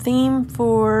 so our theme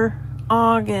for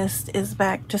August is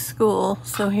back to school.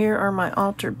 So here are my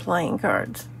altered playing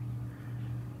cards.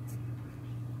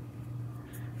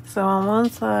 So on one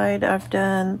side I've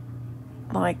done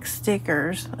like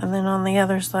stickers, and then on the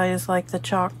other side is like the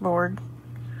chalkboard,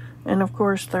 and of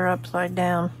course they're upside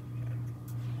down.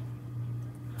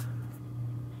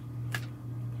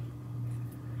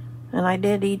 And I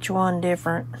did each one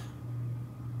different.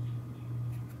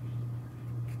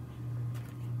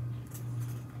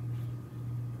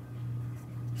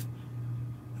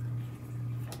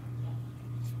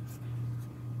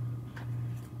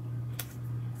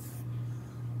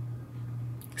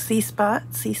 See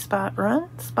Spot run.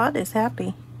 Spot is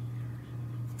happy.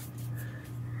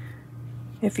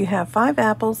 If you have 5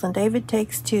 apples and David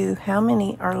takes 2, how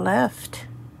many are left?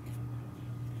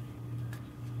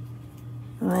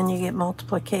 And then you get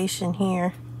multiplication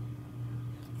here.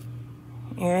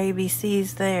 Your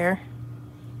ABC's there.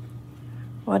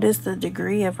 What is the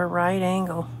degree of a right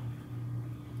angle?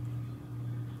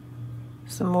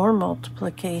 Some more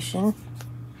multiplication.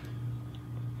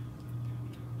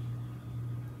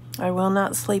 I will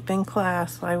not sleep in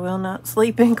class. I will not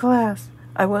sleep in class.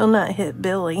 I will not hit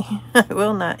Billy. I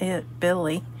will not hit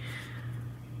Billy.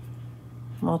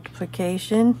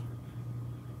 Multiplication.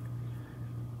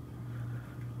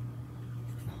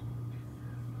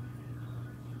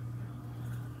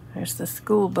 There's the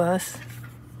school bus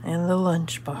and the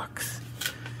lunchbox.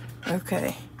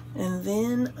 Okay, and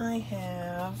then I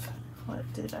have,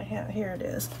 what did I have? Here it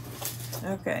is.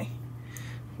 Okay,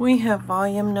 we have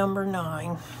volume number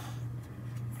 9.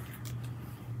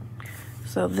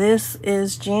 So this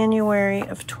is January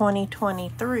of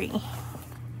 2023.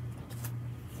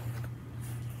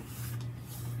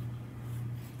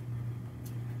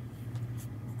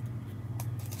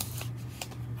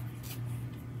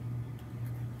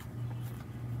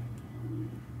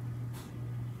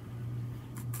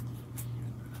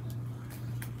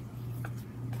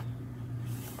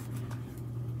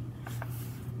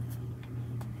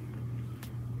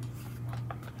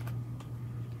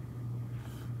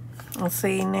 Let's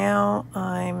see, now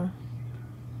I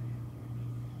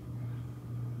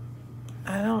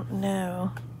don't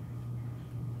know.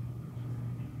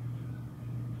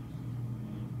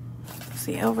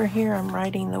 See, over here I'm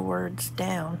writing the words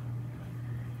down.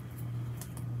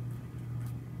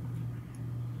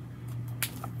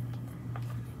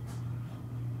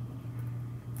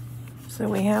 So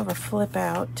we have a flip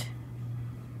out.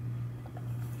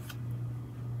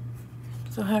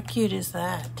 So how cute is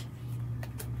that?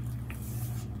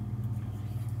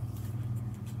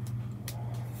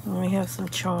 And we have some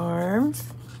charms.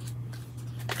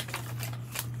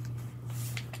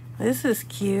 This is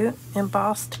cute.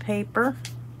 Embossed paper.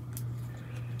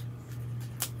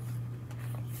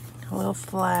 A little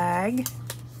flag.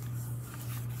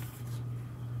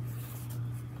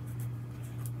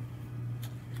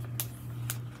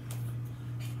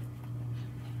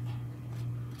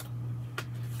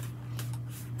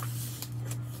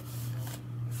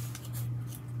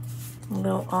 A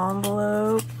little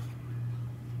envelope.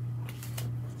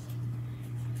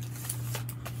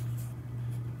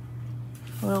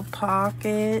 A little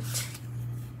pocket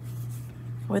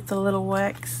with a little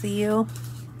wax seal.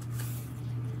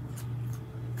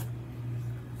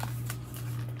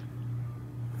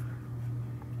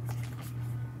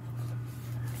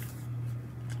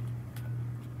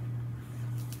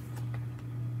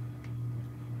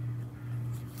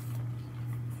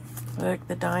 Look,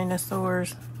 the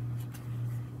dinosaurs.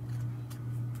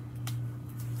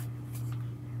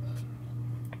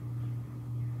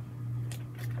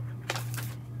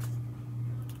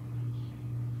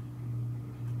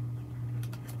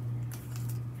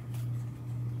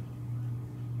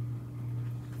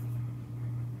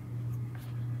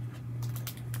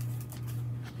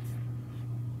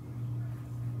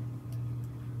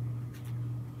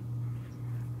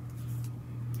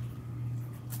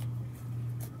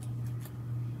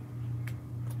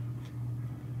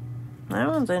 That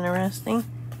one's interesting.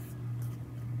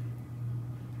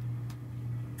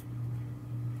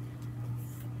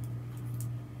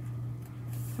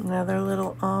 Another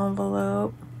little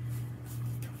envelope.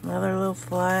 Another little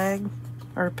flag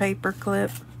or paper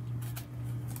clip.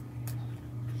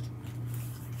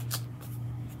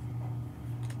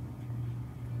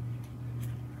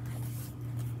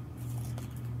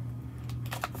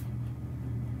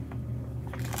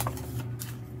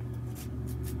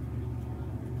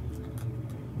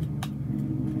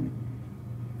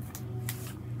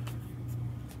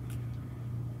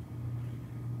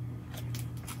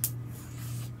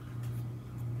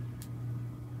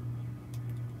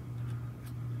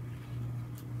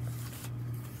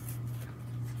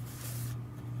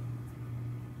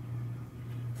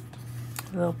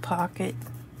 A little pocket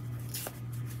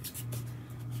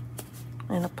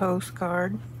and a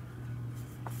postcard.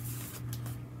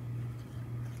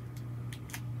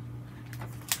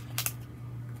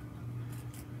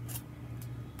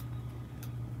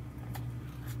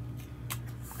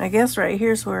 I guess right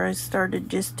here's where I started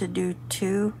just to do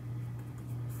 2.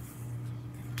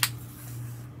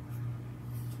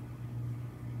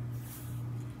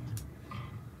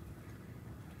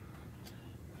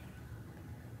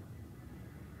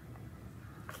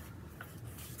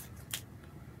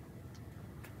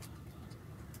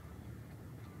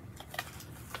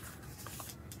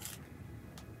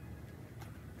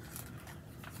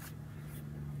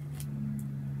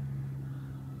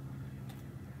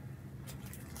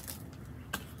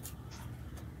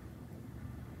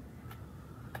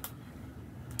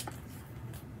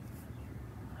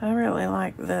 I really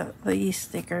like these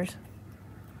stickers.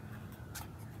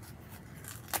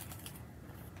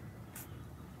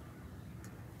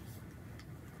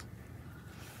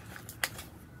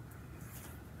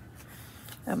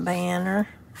 A banner.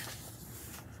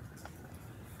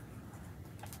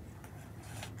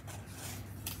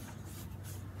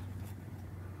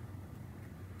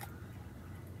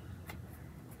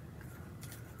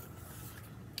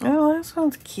 Oh, this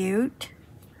one's cute.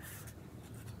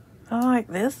 I like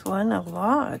this one a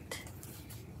lot.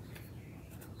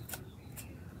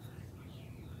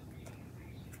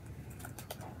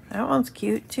 That one's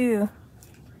cute too.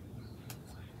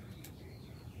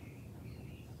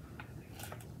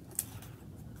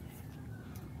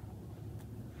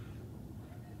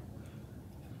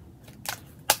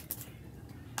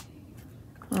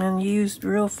 And used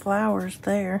real flowers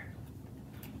there.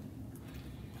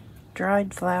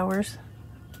 Dried flowers.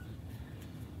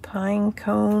 Pine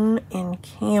cone and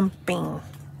camping.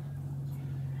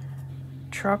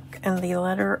 Truck and the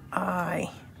letter I.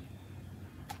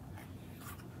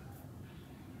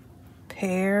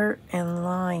 Pear and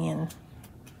lion.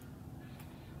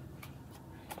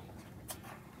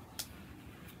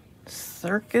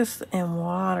 Circus and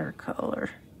watercolor.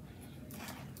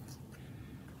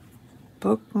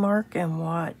 Bookmark and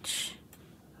watch.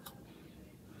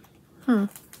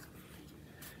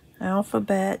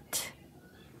 Alphabet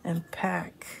and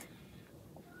pack.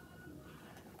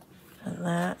 And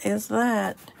that is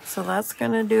that. So that's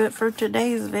going to do it for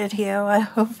today's video. I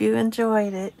hope you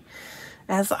enjoyed it.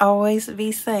 As always,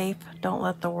 be safe. Don't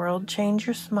let the world change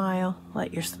your smile.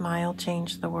 Let your smile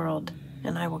change the world.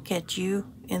 And I will catch you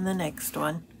in the next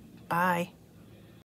one. Bye.